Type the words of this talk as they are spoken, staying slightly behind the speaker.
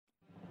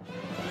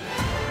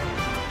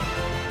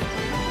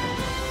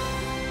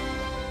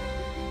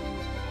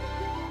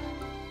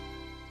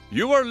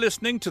You are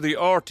listening to the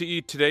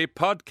RTE Today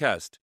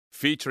podcast,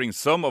 featuring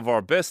some of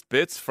our best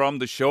bits from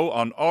the show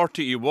on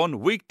RTE1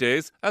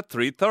 weekdays at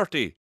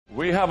 3:30.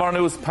 We have our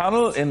news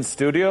panel in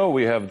studio.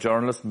 We have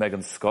journalist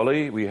Meghann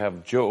Scully. We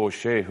have Joe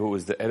O'Shea, who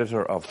is the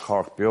editor of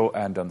Cork Bio,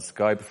 and on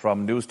Skype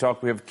from News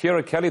Talk we have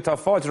Ciara Kelly.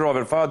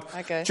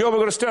 Okay. Joe, we're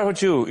going to start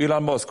with you.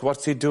 Elon Musk,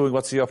 what's he doing?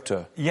 What's he up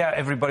to? Yeah,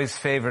 everybody's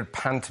favourite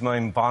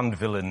pantomime Bond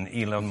villain,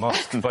 Elon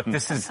Musk. But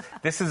this is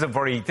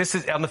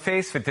on the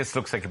face of it, this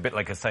looks like a bit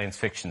like a science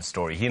fiction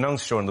story. He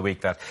announced during the week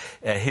that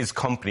his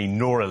company,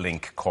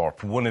 Neuralink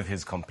Corp, one of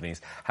his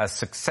companies, has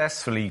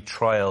successfully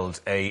trialled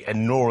a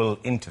neural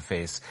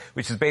interface,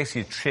 which is basically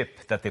a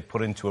chip that they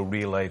put into a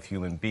real life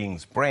human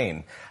being's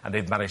brain, and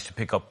they've managed to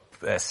pick up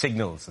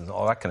signals and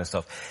all that kind of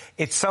stuff.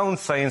 It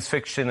sounds science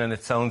fiction, and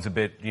it sounds a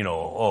bit,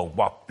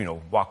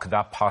 what could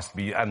that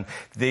possibly be? And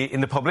in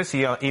the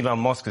publicity, Elon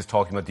Musk is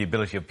talking about the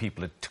ability of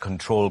people to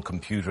control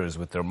computers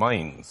with their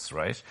minds,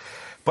 right?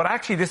 But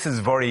actually, this is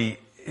very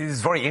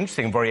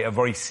interesting,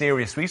 very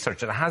serious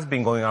research. It has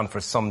been going on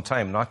for some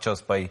time, not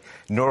just by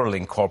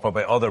Neuralink Corp, but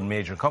by other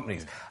major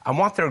companies. And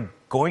what they're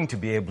going to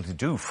be able to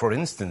do, for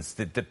instance,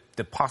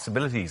 the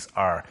possibilities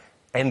are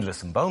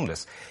endless and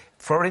boundless.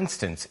 For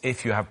instance,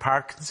 if you have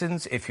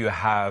Parkinson's, if you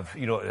have,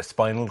 a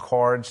spinal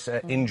cord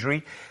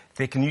injury,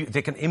 they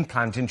can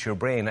implant into your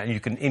brain, and you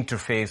can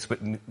interface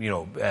with,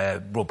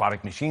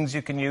 robotic machines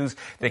you can use.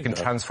 They can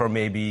transfer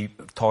maybe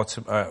thoughts,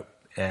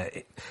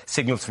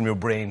 signals from your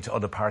brain to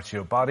other parts of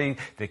your body.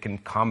 They can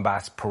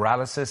combat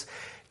paralysis.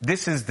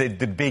 This is the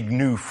big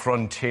new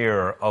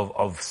frontier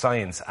of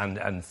science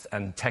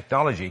and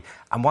technology.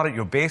 And what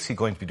you're basically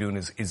going to be doing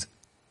is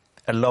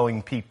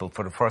allowing people,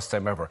 for the first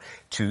time ever,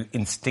 to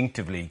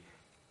instinctively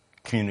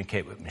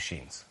communicate with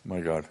machines.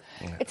 My God.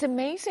 Yeah. It's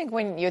amazing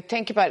when you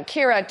think about it.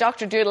 Ciara,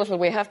 Dr. Doolittle,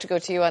 we have to go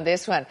to you on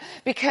this one,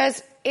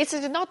 because it's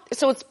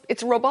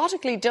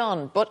robotically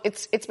done, but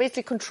it's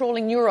basically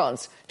controlling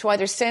neurons to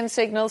either send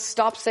signals,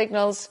 stop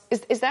signals.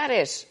 Is that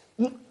it?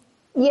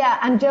 Yeah,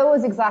 and Joe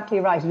is exactly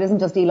right. It isn't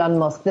just Elon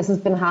Musk. This has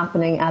been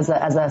happening as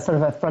a sort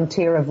of a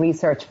frontier of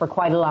research for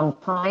quite a long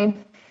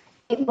time.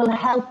 It will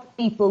help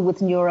people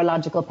with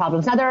neurological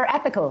problems. Now, there are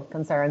ethical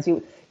concerns.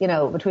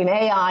 Between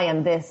AI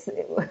and this,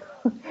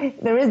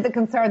 there is the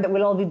concern that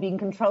we'll all be being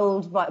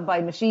controlled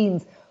by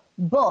machines.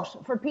 But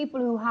for people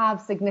who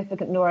have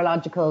significant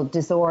neurological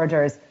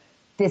disorders,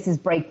 this is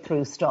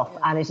breakthrough stuff,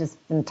 and it is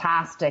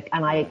fantastic.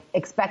 And I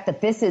expect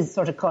that this is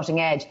sort of cutting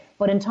edge.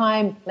 But in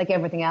time, like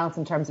everything else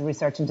in terms of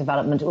research and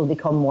development, it will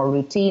become more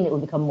routine, it will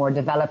become more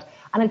developed.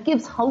 And it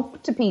gives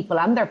hope to people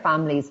and their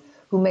families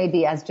who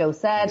maybe, as Joe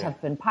said, have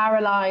been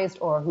paralysed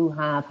or who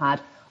have had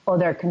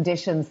other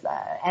conditions,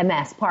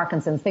 MS,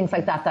 Parkinson's, things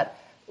like that,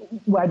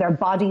 where their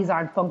bodies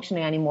aren't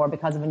functioning anymore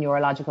because of a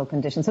neurological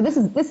condition. So this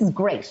is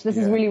great. This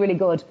is really, really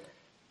good,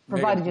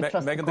 provided you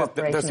trust the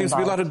corporation. There seems to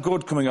be a lot of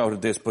good coming out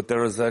of this, but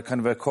there is a kind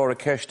of a Cora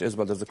Kesht as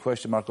well. There's a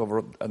question mark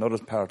over another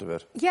part of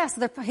it. Yes,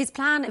 his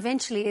plan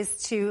eventually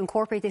is to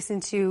incorporate this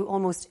into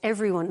almost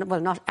everyone,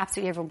 well, not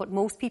absolutely everyone, but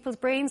most people's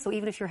brains, so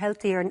even if you're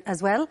healthier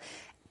as well,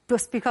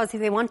 just because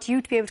they want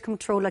you to be able to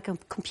control like a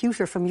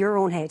computer from your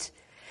own head.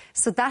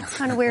 So that's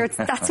kind of where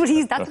that's what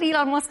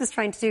Elon Musk is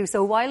trying to do.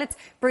 So while it's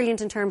brilliant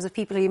in terms of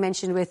people who you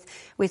mentioned with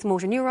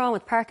motor neuron,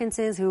 with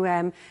Parkinson's, who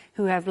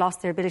have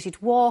lost their ability to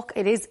walk,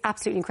 it is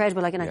absolutely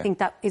incredible. I think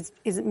that is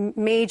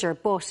major.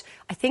 But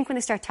I think when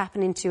they start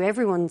tapping into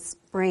everyone's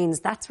brains,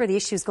 that's where the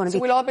issue is going to be.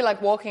 So we'll all be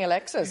like walking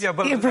Alexas. Yeah,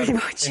 pretty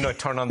much.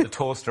 Turn on the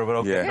toaster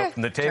without getting up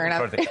from the table.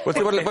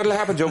 What'll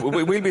happen, Joe?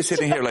 We'll be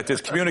sitting here like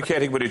this,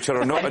 communicating with each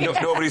other.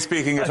 Nobody's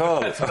speaking at all.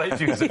 That's what I'd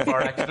use it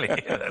for, actually.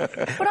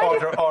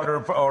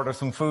 Order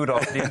some food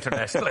off the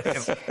internet. But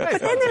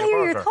then they'll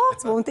hear your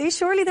thoughts, won't they?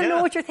 Surely they'll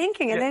know what you're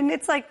thinking, and then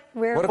it's like,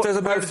 what if there's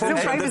a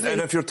malfunction,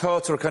 and if your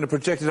thoughts are kind of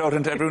projected out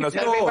into everyone else?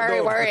 That'd be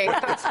very worrying.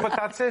 But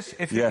that's it.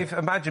 If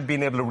imagine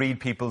being able to read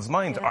people's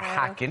minds or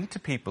hack into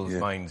people's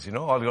minds,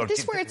 This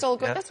is where it's all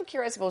good. That's what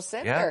Ciara, I suppose,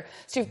 said there.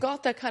 So you've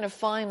got that kind of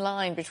fine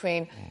line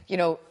between,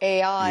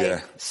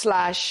 AI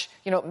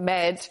 /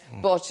 med,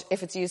 but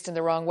if it's used in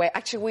the wrong way.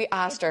 Actually, we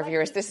asked our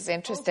viewers, this is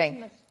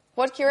interesting.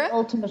 What, Ciara?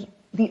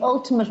 The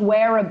ultimate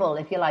wearable,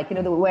 if you like,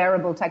 the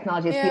wearable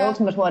technology. It's the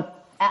ultimate one.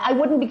 I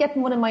wouldn't be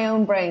getting one in my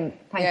own brain.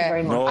 Thank you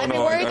very much. I'd be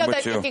worried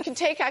that if you can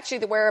take actually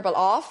the wearable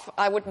off,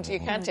 you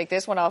can't take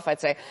this one off, I'd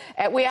say.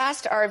 We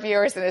asked our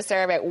viewers in a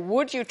survey,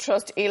 would you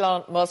trust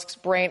Elon Musk's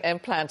brain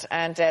implant?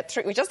 And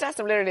we just asked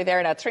them literally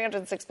there now.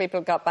 306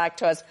 people got back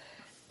to us.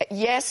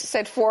 Yes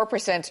said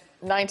 4%,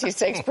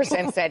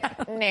 96% said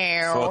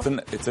no.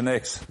 So it's an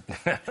X.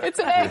 It's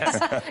an X.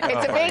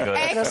 It's a big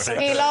X,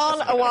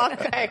 Elon, a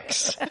walk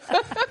X.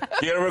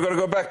 Ciara, we're going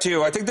to go back to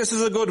you. I think this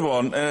is a good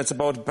one, and it's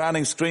about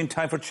banning screen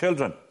time for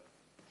children.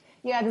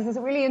 Yeah, there's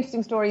a really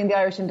interesting story in the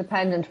Irish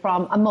Independent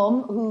from a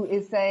mum who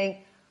is saying,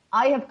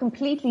 I have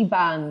completely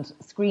banned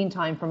screen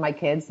time for my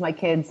kids. My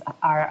kids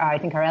I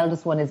think our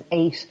eldest one is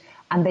 8.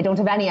 And they don't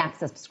have any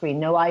access to screen,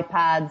 no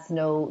iPads,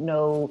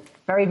 no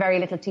very, very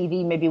little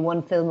TV, maybe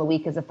one film a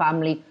week as a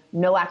family,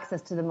 no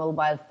access to the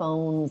mobile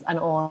phones and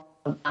all.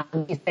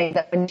 And she says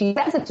that when she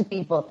says it to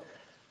people,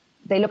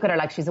 they look at her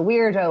like she's a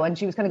weirdo, and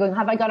she was kind of going,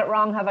 have I got it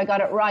wrong? Have I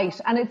got it right?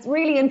 And it's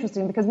really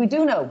interesting because we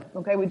do know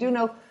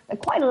that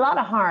quite a lot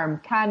of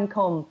harm can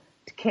come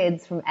to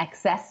kids from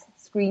excess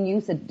screen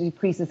use. It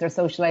decreases their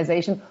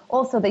socialization.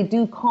 Also, they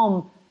do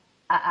come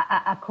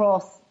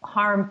across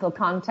harmful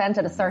content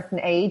at a certain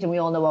age, and we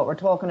all know what we're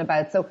talking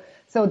about.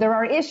 So there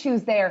are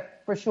issues there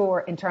for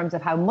sure in terms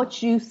of how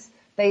much use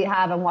they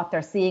have and what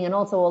they're seeing, and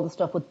also all the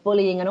stuff with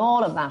bullying and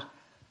all of that.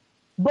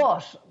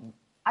 But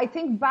I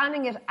think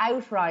banning it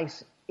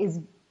outright is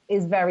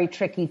very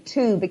tricky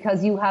too,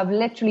 because you have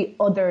literally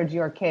othered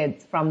your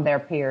kids from their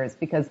peers,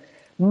 because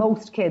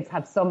most kids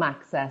have some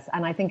access,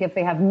 and I think if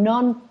they have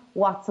none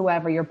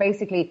whatsoever,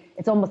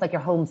 it's almost like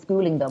you're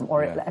homeschooling them,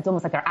 or it's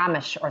almost like they're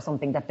Amish or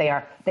something, that they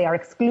are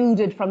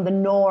excluded from the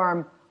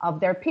norm of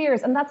their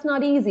peers. And that's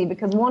not easy,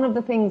 because one of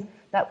the things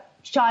that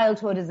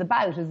childhood is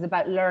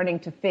about learning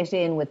to fit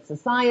in with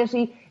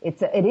society.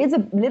 It is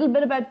a little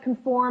bit about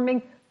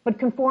conforming, but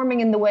conforming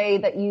in the way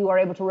that you are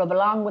able to rub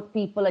along with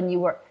people, and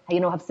you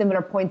have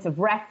similar points of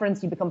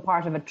reference. You become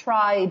part of a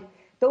tribe.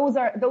 Those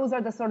are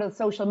the sort of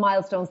social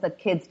milestones that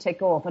kids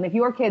tick off. And if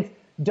your kids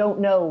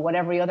don't know what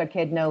every other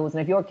kid knows,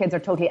 and if your kids are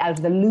totally out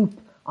of the loop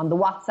on the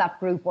WhatsApp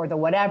group or the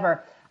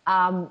whatever,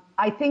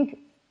 I think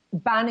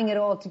banning it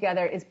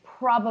altogether is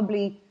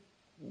probably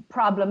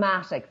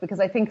problematic, because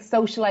I think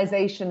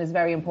socialization is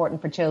very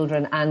important for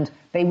children, and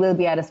they will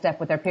be out of step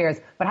with their peers.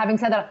 But having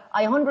said that,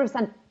 I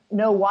 100%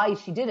 know why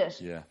she did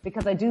it,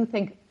 because I do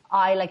think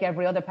I, like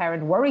every other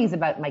parent, worries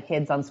about my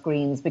kids on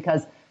screens,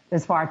 because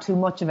there's far too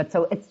much of it.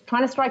 So it's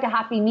trying to strike a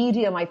happy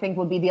medium, I think,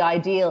 would be the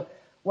ideal.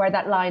 Where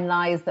that line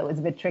lies, that was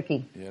a bit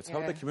tricky. Yeah, it's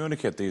how they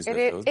communicate these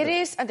days. It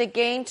is, and they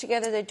game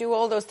together, they do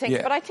all those things.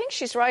 Yeah. But I think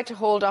she's right to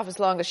hold off as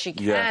long as she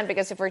can,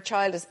 because if her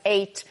child is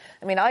 8,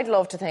 I mean, I'd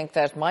love to think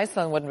that my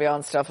son wouldn't be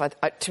on stuff,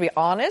 to be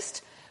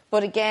honest.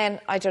 But again,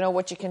 I don't know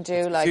what you can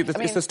do.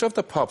 It's the stuff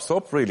that pops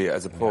up, really,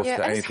 as opposed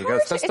to anything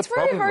else. That's the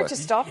problem. It's very hard to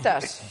stop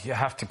that. You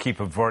have to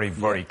keep a very,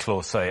 very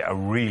close eye, a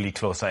really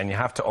close eye, and you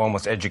have to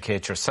almost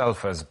educate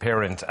yourself as a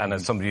parent and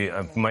as somebody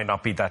who might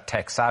not be that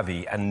tech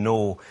savvy, and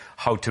know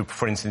how to,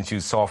 for instance,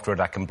 use software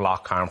that can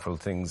block harmful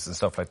things and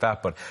stuff like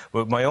that. But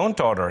with my own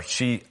daughter,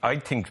 I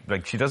think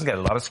she doesn't get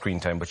a lot of screen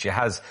time, but she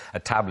has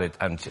a tablet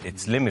and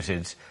it's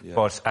limited,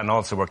 and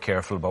also we're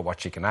careful about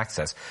what she can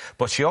access.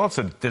 But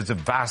there's a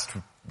vast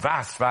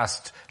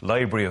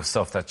library of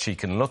stuff that she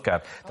can look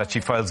at that she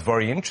finds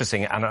very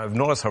interesting, and I've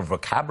noticed her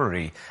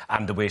vocabulary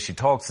and the way she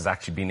talks has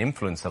actually been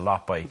influenced a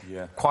lot by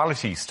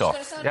quality stuff.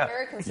 I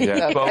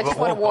just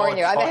want to warn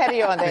you, I'm ahead of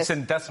you on this.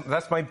 Listen,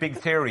 that's my big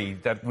theory,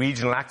 that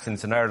regional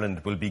accents in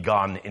Ireland will be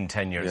gone in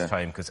 10 years'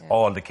 time, because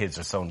all the kids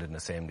are sounding the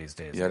same these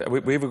days. Yeah,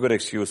 we have a good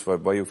excuse for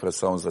why you feel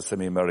sounds like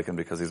semi-American,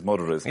 because his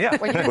mother is. Yeah,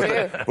 well, you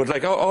do. But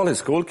like all his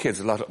school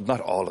kids,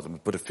 not all of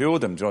them, but a few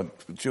of them, some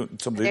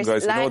of these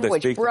guys know they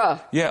speak. Bruh.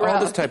 All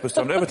this type of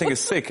stuff. Everything is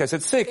sick. I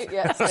said sick.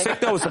 Yeah,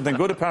 sick now is something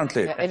good,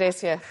 apparently. Yeah, it is,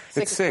 Sick it's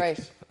is sick.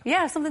 Great.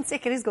 Yeah, something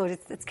sick, it is good.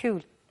 It's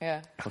cool.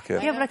 Yeah.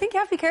 Okay. Yeah, but I think you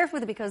have to be careful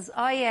with it, because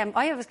I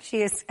have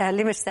actually a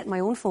limit set in my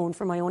own phone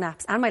for my own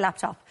apps and my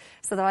laptop,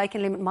 so that I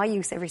can limit my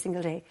use every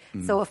single day.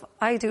 So if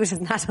I do it as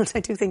an adult, I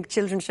do think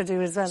children should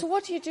do it as well. So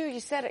what do? You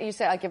said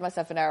I give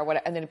myself an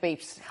hour, and then it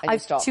beeps, and I you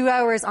stop. 2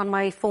 hours on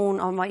my phone,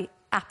 on my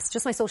apps,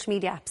 just my social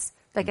media apps.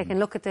 Like I can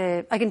look at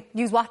I can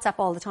use WhatsApp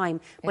all the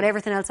time, but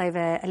everything else I have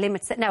a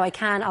limit set. Now I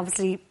can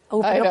obviously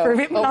open up for a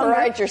bit longer.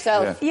 Override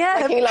yourself. Yeah.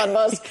 Like Elon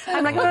Musk.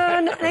 I'm like,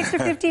 an extra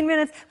 15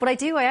 minutes. But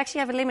I actually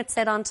have a limit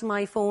set onto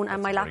my phone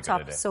and my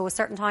laptop. So a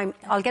certain time,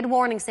 I'll get a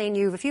warning saying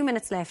you have a few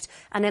minutes left,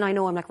 and then I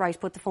know I'm like, right,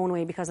 put the phone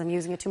away because I'm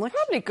using it too much.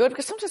 Probably good,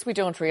 because sometimes we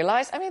don't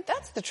realise. I mean,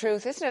 that's the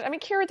truth, isn't it? I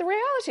mean, Ciara, the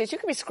reality is you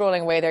could be scrolling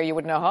away there, you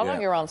wouldn't know how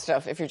long you're on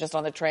stuff if you're just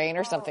on the train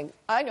or something.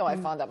 I know I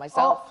found that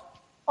myself.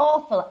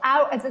 Awful.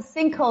 It's a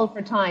sinkhole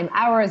for time.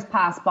 Hours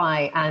pass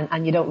by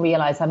and you don't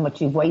realise how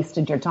much you've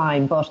wasted your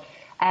time. But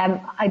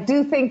I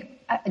do think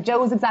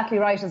Joe is exactly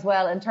right as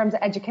well. In terms of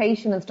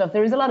education and stuff,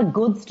 there is a lot of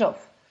good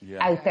stuff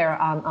out there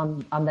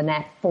on the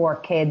net for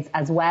kids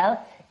as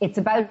well. It's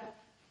about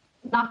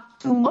not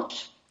too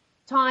much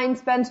time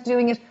spent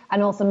doing it,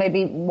 and also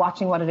maybe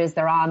watching what it is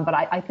they're on. But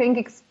I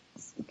think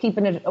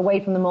keeping it away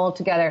from them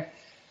altogether,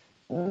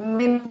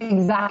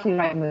 exactly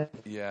right move.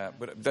 Yeah,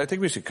 but I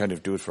think we should kind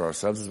of do it for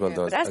ourselves as well.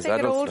 Though, but as they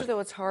get older,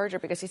 though, it's harder,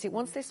 because you see,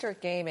 once they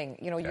start gaming,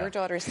 your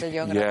daughter is still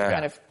young enough to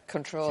kind of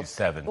control. She's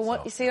 7.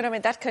 But you see what I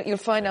mean? You'll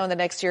find now in the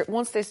next year,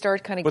 once they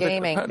start kind of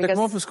gaming. They come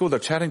home from school, they're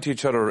chatting to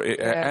each other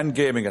and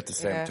gaming at the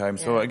same time.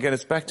 So again,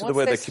 it's back to the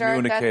way they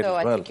communicate as well.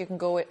 I think you can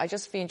go. I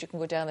just feel you can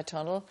go down a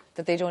tunnel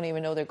that they don't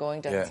even know they're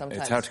going down. Sometimes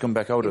it's hard to come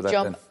back out of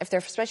that.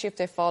 Especially if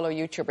they follow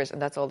YouTubers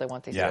and that's all they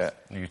want. These days.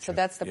 So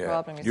that's the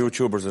problem.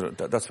 YouTubers,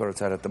 that's where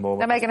it's at the moment.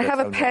 Now, Meghann, have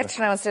a pet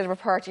now instead of a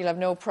party. You'll have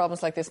no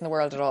problems like this in the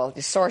world at all.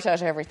 You sort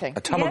out everything. A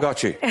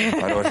Tamagotchi.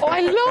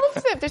 I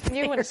love them. There's the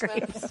new one as well.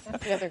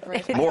 Yeah, they're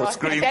great. More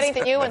screens. I'm getting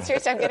the new one.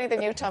 Seriously, I'm getting the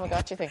new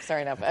Tamagotchi thing.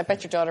 Sorry, now. I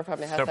bet your daughter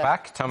probably has They're that.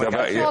 back.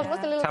 Tamagotchi. Yeah.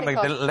 What's the little thing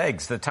called? The little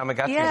legs. The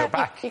Tamagotchis are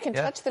back. You can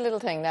touch the little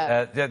thing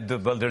now.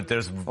 Well,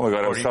 there's... Oh, my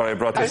God, I'm sorry I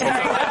brought this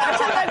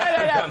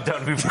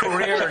up. We've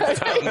careered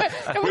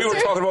down. We were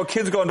talking about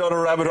kids going down a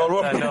rabbit hole.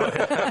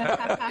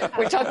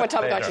 We're talking about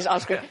Tamagotchis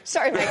off screen.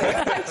 Sorry,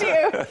 Meghann. Back to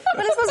you. Well,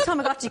 I suppose a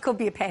Tamagotchi could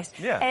be a pet.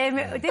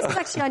 Yeah. This is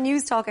actually on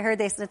News Talk. I heard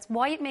this, and it's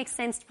why it makes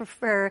sense to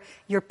prefer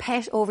your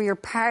pet over your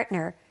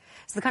partner.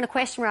 So the kind of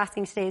question we're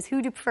asking today is,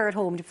 who do you prefer at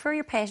home? Do you prefer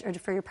your pet or do you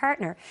prefer your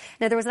partner?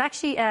 Now, there was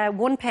actually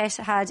one pet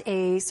had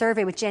a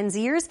survey with Gen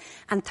Zers,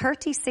 and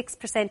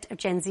 36% of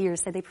Gen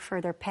Zers said they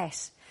prefer their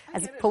pet,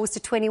 as opposed to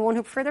 21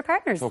 who prefer their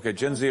partners. Okay,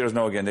 Gen Zers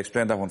now again.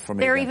 Explain that one for me.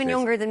 They're again, even please.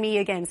 younger than me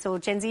again, so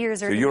Gen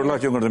Zers are... So you're a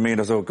lot younger than me,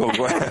 so go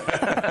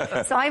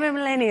ahead. So I'm a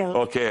millennial.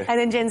 Okay. And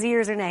then Gen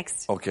Zers are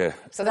next. Okay.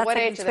 So what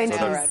age are they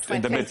now? Around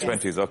in the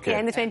mid-20s, okay. Yeah,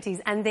 in the 20s.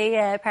 And they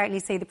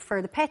apparently say they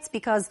prefer the pets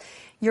because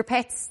your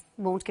pets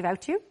won't give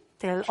out to you.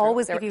 They'll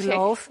always give you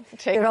love.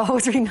 They're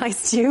always really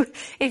nice to you.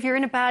 If you're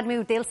in a bad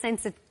mood, they'll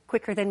sense it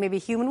quicker than maybe a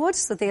human would,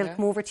 so they'll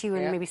come over to you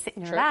and maybe sit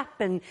in your lap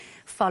and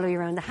follow you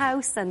around the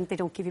house, and they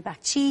don't give you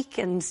back cheek.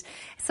 And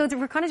so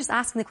we're kind of just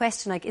asking the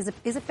question, like, is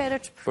it better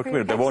to... But come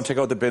here, they won't take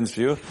out the bins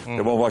for you.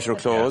 They won't wash your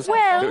clothes.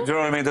 Well, do you know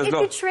what I mean? If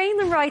you train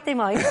them right, they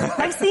might.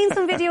 I've seen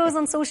some videos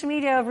on social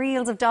media of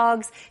reels of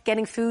dogs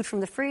getting food from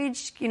the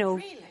fridge. You know,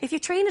 if you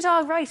train a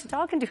dog right, a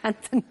dog can do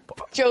anything.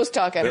 Joe's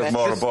talking about There's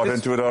more bought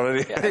into it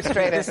already.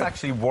 This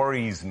actually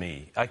worries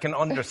me. I can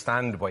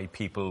understand why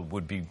people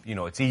would be,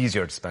 it's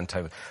easier to spend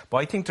time with. But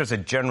I think there's a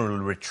general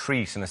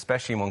retreat, and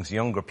especially amongst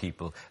younger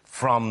people,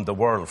 from the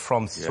world,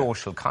 from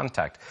social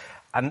contact.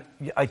 And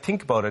I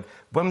think about it,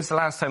 when was the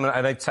last time, and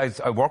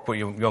I work with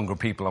younger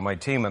people on my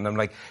team, and I'm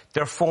like,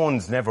 their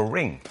phones never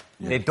ring.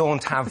 They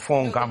don't have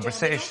phone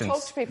conversations. They don't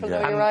talk to people,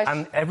 though, you're right.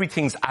 And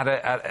everything's at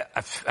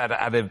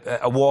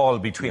a wall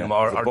between them.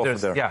 Or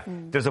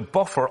there's a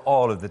buffer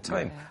all of the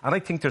time. And I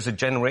think there's a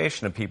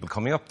generation of people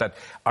coming up that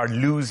are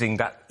losing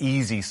that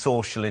easy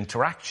social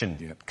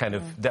interaction, kind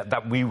of,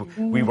 that we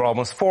were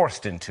almost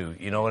forced into,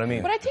 you know what I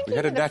mean? But I think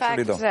even the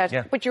fact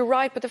that, but you're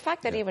right, but the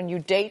fact that even you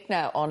date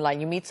now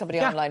online, you meet somebody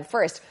online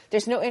first,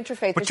 there's no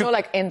interface, there's no,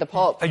 like, in the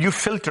pub. You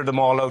filter them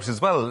all out as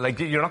well. Like,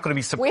 you're not going to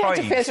be surprised.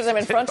 We have to filter them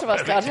in front of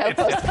us, God help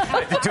us.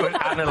 Do it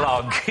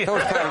analog.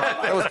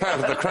 That was part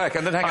of the crack.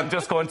 And then I'm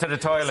just going to the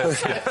toilet.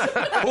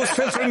 Who's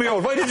filtering me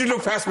out? Why did you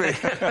look past me?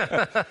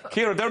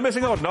 Ciara, they're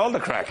missing out on all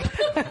the crack.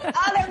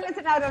 They're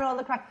missing out on all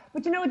the crack.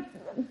 But you know,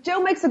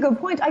 Joe makes a good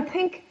point. I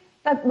think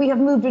that we have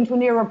moved into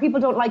an era where people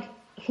don't like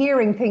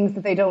hearing things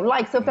that they don't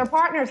like. So if their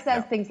partner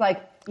says things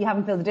like, you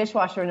haven't filled the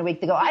dishwasher in a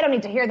week, they go, I don't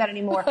need to hear that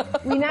anymore.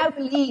 We now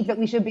believe that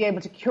we should be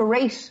able to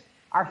curate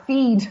our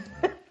feed,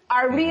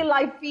 our real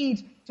life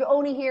feed, to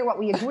only hear what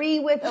we agree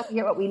with, only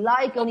hear what we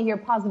like, only hear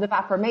positive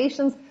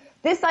affirmations.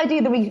 This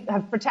idea that we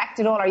have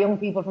protected all our young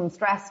people from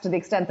stress to the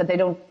extent that they're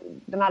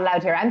not allowed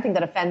to hear anything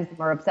that offends them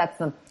or upsets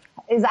them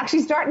is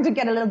actually starting to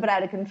get a little bit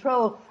out of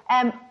control.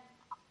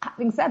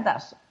 Having said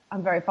that,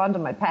 I'm very fond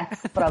of my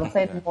pets, but I'll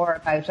say more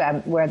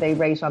about where they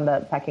rate on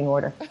the pecking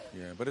order.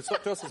 Yeah, but it's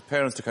up to us as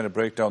parents to kind of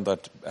break down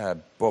that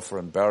buffer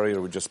and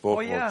barrier we just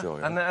spoke about, Joe.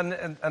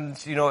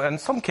 And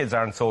some kids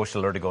aren't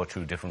social, or they go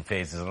through different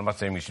phases, and I'm not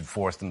saying we should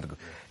force them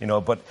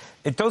to, but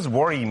it does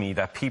worry me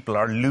that people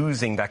are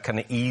losing that kind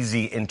of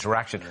easy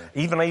interaction.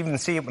 I even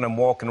see it when I'm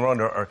walking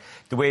around, or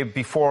the way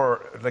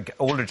before, like,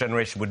 older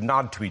generation would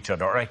nod to each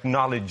other, or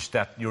acknowledge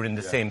that you're in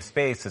the same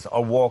spaces,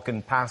 or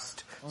walking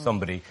past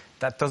somebody.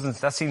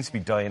 That seems to be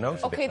dying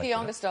out. Okay, the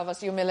youngest of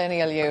us, you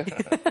millennial, you.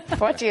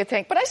 What do you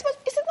think? But I suppose,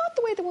 is it not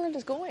the way the world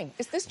is going?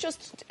 Is this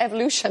just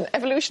evolution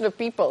of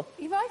people?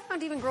 I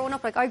found even growing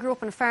up, like, I grew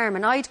up on a farm,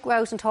 and I'd go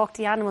out and talk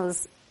to the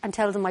animals and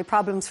tell them my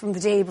problems from the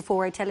day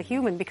before I tell a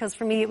human, because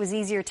for me it was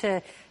easier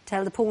to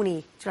tell the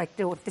pony, like,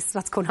 no, this is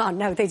what's going on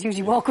now. They'd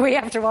usually walk away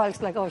after a while.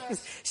 It's like, oh,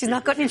 she's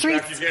not got any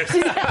treats.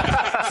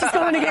 She's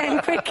going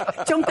again. Quick,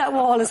 jump that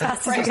wall as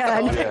fast as you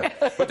can.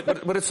 Yeah.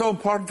 But it's so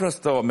important for us,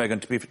 though,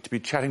 Meghann, to be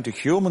chatting to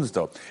humans,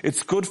 though.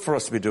 It's good for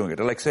us to be doing it.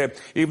 Like, say,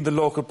 even the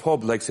local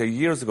pub, like, say,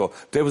 years ago,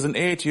 there was an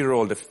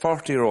 80-year-old, a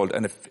 40-year-old,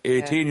 and an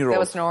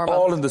 18-year-old,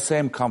 all in the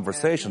same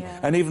conversation. Yeah.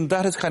 And even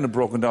that has kind of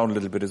broken down a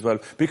little bit as well,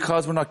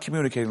 because we're not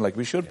communicating like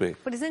we should be.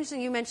 But it's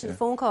interesting you mentioned the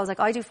phone calls. Like,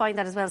 I do find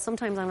that as well.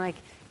 Sometimes I'm like,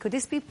 could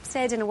this be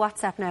said in a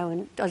WhatsApp now,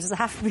 and does it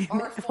have to be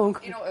a phone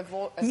call? You know, a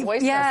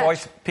voice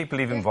message. People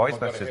leaving voice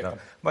messages now.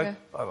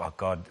 Oh,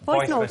 God.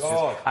 Voice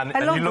messages. And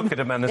you look at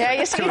them, and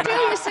it's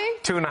you see?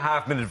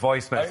 2.5-minute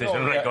voice message,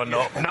 and I go,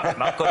 no,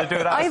 not going to do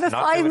that. I have a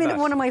 5-minute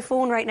one on my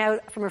phone right now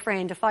from a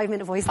friend, a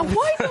 5-minute voice message.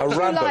 Why don't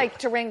you like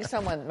to ring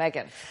someone,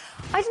 Meghann?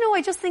 I don't know,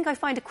 I just think I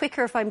find it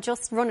quicker if I'm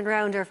just running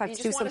around, or if I have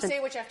to do something. You just want to say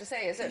what you have to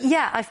say, is it?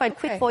 Yeah, I find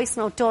quick voice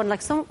note done.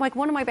 Like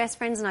one of my best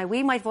friends and I,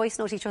 we might voice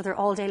note each other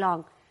all day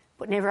long.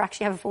 but never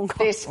actually have a phone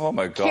call. Oh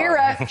my God.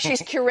 Ciara,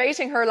 she's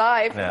curating her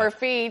life, her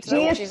feed,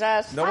 so what she's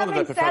at.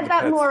 Having said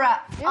that, Maura,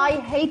 I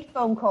hate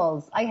phone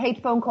calls. I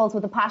hate phone calls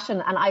with a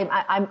passion, and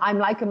I'm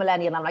like a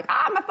millennial. I'm like,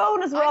 my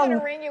phone is wrong. I'm going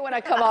to ring you when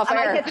I come off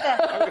air. I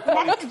get the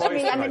message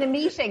me. I'm in a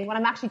meeting when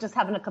I'm actually just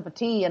having a cup of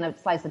tea and a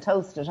slice of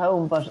toast at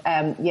home. But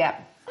yeah.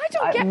 I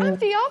don't get. I'm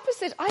the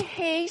opposite.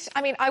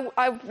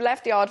 I've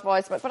left the odd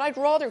voice, but I'd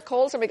rather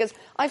call someone because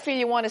I feel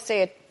you want to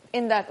say it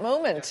in that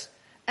moment,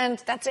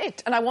 and that's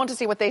it. And I want to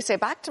see what they say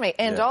back to me.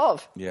 End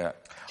of. Yeah.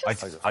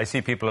 I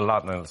see people a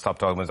lot, and I'll stop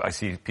talking about it. I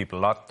see people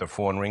a lot, their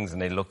phone rings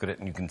and they look at it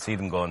and you can see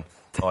them going,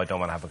 oh, I don't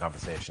want to have a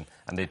conversation.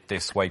 And they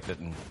swipe it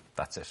and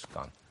that's it,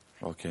 gone.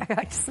 Okay.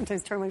 I just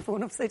sometimes turn my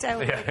phone upside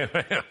down.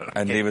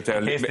 And leave it there.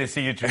 In case they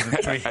see you through the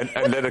tree.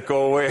 and let it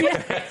go away.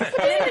 But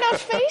then you're not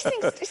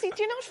facing.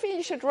 Do you not feel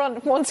you should run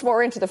once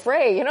more into the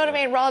fray? You know what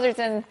I mean? Rather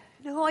than.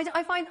 No,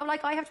 I find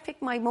like I have to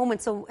pick my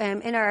moment. So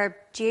in our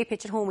GA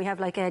pitch at home, we have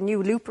like a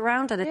new loop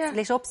around and it's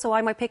lit up. So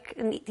I might pick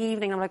in the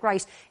evening. I'm like,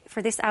 right,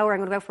 for this hour, I'm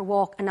going to go out for a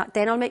walk, and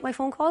then I'll make my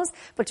phone calls.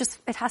 But just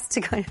it has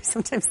to kind of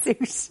sometimes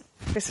suit.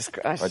 This is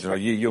great. I don't know,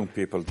 you young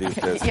people these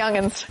days.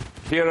 Young'uns.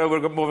 Ciara,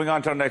 we're moving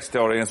on to our next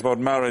story. And it's about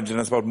marriage and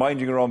it's about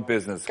minding your own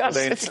business. Gosh,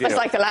 it's just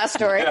like the last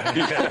story.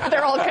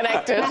 They're all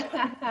connected.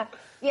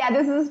 Yeah,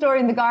 this is a story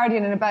in The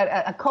Guardian and about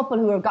a couple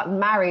who have gotten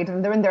married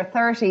and they're in their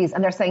 30s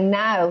and they're saying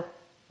now,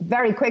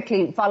 very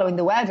quickly following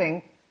the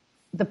wedding,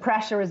 the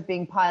pressure is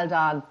being piled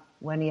on.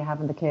 When are you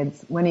having the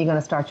kids? When are you going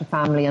to start your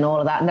family and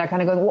all of that? And they're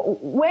kind of going,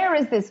 where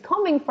is this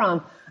coming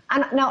from?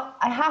 And now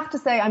I have to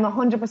say I'm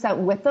 100%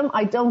 with them.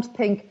 I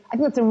think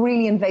it's a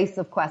really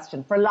invasive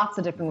question for lots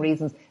of different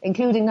reasons,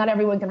 including not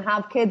everyone can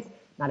have kids.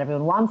 Not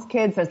everyone wants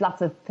kids. There's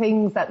lots of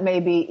things that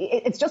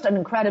it's just an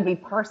incredibly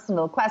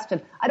personal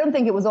question. I don't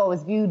think it was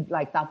always viewed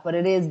like that, but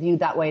it is viewed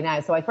that way now.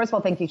 So I first of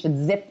all think you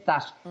should zip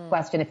that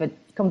question. If it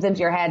comes into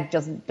your head,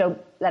 just don't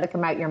let it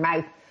come out your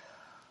mouth.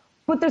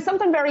 But there's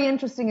something very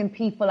interesting in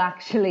people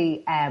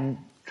actually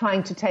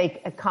trying to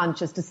take a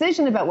conscious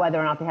decision about whether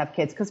or not they have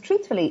kids. Because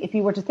truthfully, if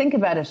you were to think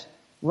about it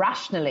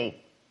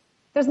rationally,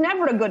 there's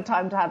never a good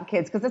time to have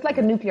kids because it's like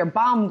a nuclear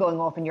bomb going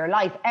off in your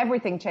life.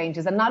 Everything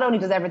changes. And not only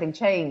does everything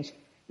change,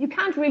 you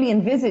can't really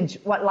envisage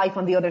what life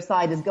on the other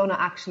side is going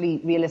to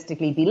actually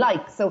realistically be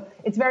like. So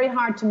it's very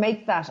hard to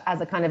make that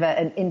as a kind of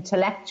an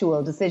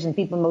intellectual decision.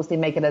 People mostly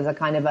make it as a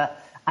kind of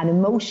an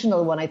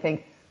emotional one, I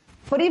think.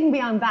 But even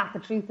beyond that, the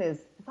truth is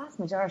the vast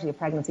majority of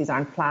pregnancies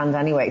aren't planned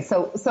anyway.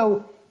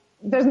 So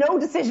there's no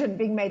decision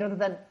being made other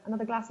than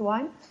another glass of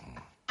wine.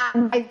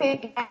 And I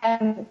think,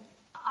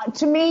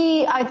 to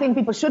me, I think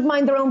people should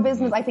mind their own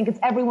business. I think it's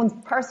everyone's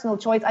personal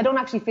choice. I don't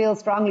actually feel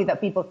strongly that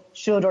people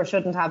should or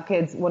shouldn't have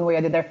kids one way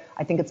or the other.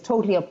 I think it's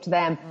totally up to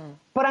them.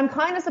 But I'm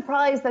kind of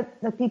surprised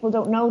that people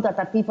don't know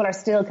that people are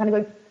still kind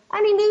of going,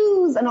 any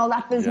news and all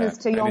that business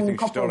to young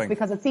couples,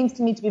 because it seems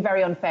to me to be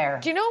very unfair.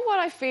 Do you know what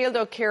I feel,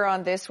 though, Ciara,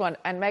 on this one?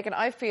 And Meghann,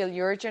 I feel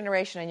your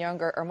generation and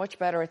younger are much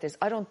better at this.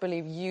 I don't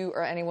believe you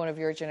or anyone of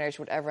your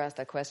generation would ever ask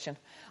that question.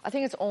 I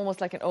think it's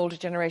almost like an older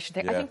generation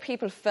thing. I think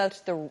people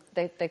felt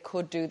they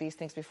could do these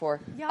things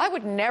before. Yeah. I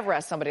would never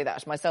ask somebody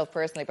that, myself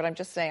personally, but I'm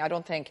just saying I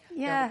don't think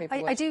younger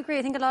people would. I do agree.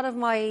 I think a lot of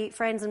my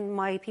friends and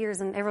my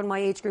peers and everyone in my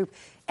age group,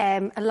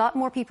 a lot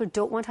more people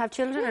don't want to have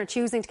children or are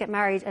choosing to get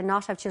married and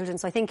not have children.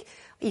 So I think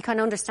you kind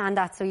of understand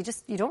that. So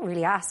you don't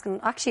really ask. And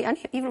actually,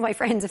 even my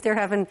friends, if they're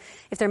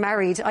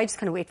married, I just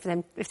kind of wait for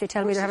them. If they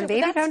tell me they're having a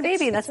baby, they're having a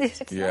baby, and that's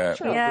it.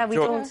 Yeah, we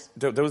Joe,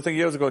 don't. There was a thing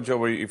years ago, Joe,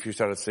 where if you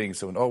started seeing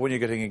someone, when you're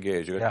getting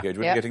engaged, when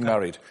you're getting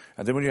married,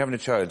 and then when you're having a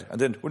child, and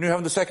then when you're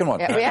having the second one,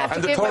 we have and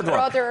to the give third a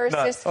brother or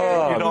sister.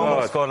 You'd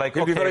almost go like,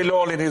 you'd be very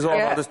lonely in his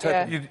own all this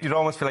time. You'd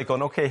almost feel like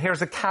going, okay,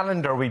 here's a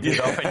calendar we did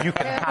up, and you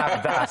can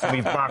have that, and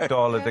we've marked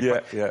all of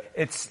the.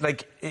 It's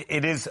like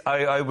it is.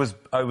 I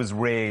was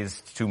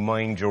raised to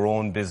mind your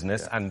own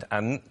business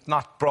and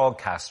not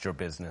broadcast your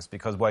business,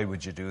 because why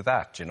would you do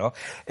that? You know,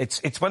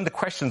 it's when the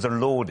questions are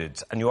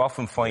loaded, and you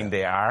often find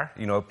they are.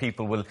 You know,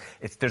 people will.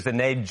 There's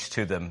an edge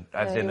to them,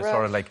 as in a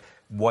sort of like,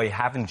 why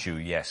haven't you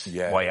yet?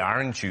 Why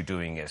aren't you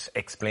doing it?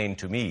 Explain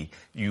to me.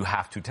 You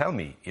have to tell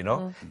me. You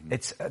know,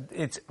 it's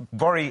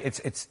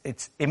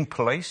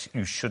impolite.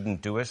 You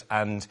shouldn't do it,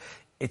 and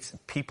it's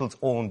people's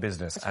own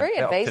business. It's very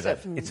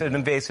invasive. It's an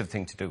invasive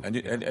thing to do. And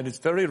it's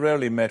very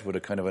rarely met with a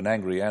kind of an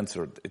angry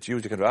answer. It's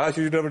usually kind of,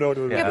 you never know.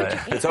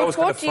 It's always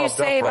what kind of do you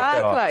say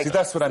back? Like, see,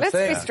 that's what I'm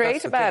saying. Let's be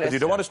straight about it. You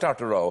don't want to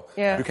start a row.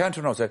 You can't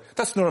turn around and say,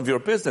 that's none of your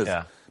business.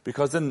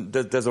 Because then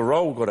there's a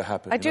row going to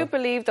happen. I do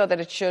believe, though, that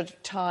it should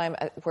time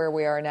at where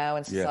we are now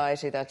in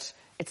society, that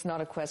it's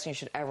not a question you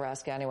should ever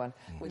ask anyone.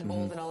 With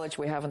all the knowledge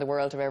we have in the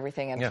world of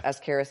everything, and as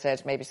Ciara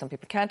said, maybe some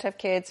people can't have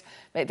kids.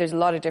 There's a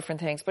lot of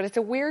different things, but it's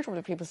a weird one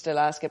that people still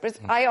ask it. But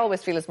I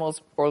always feel it's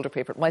most older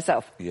people,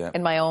 myself,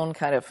 in my own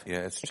kind of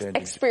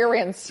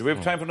experience. Do we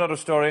have time for another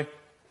story?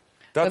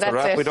 That's a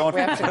wrap. It. We don't.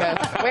 We have to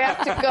go. We have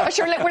to go.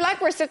 Sure,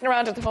 we're sitting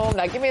around at home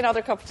now. Give me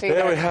another cup of tea.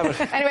 There we have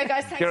it. Anyway,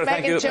 guys, thanks, Ciara,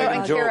 Meghann, Joe,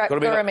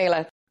 and Ciara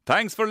Mila.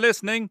 Thanks for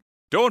listening.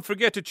 Don't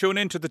forget to tune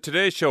in to the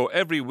Today Show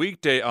every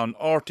weekday on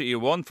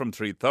RTE1 from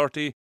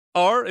 3:30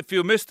 Or if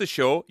you missed the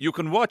show, you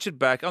can watch it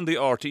back on the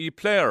RTE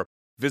player.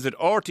 Visit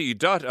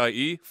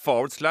rte.ie/player.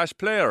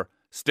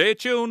 Stay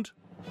tuned.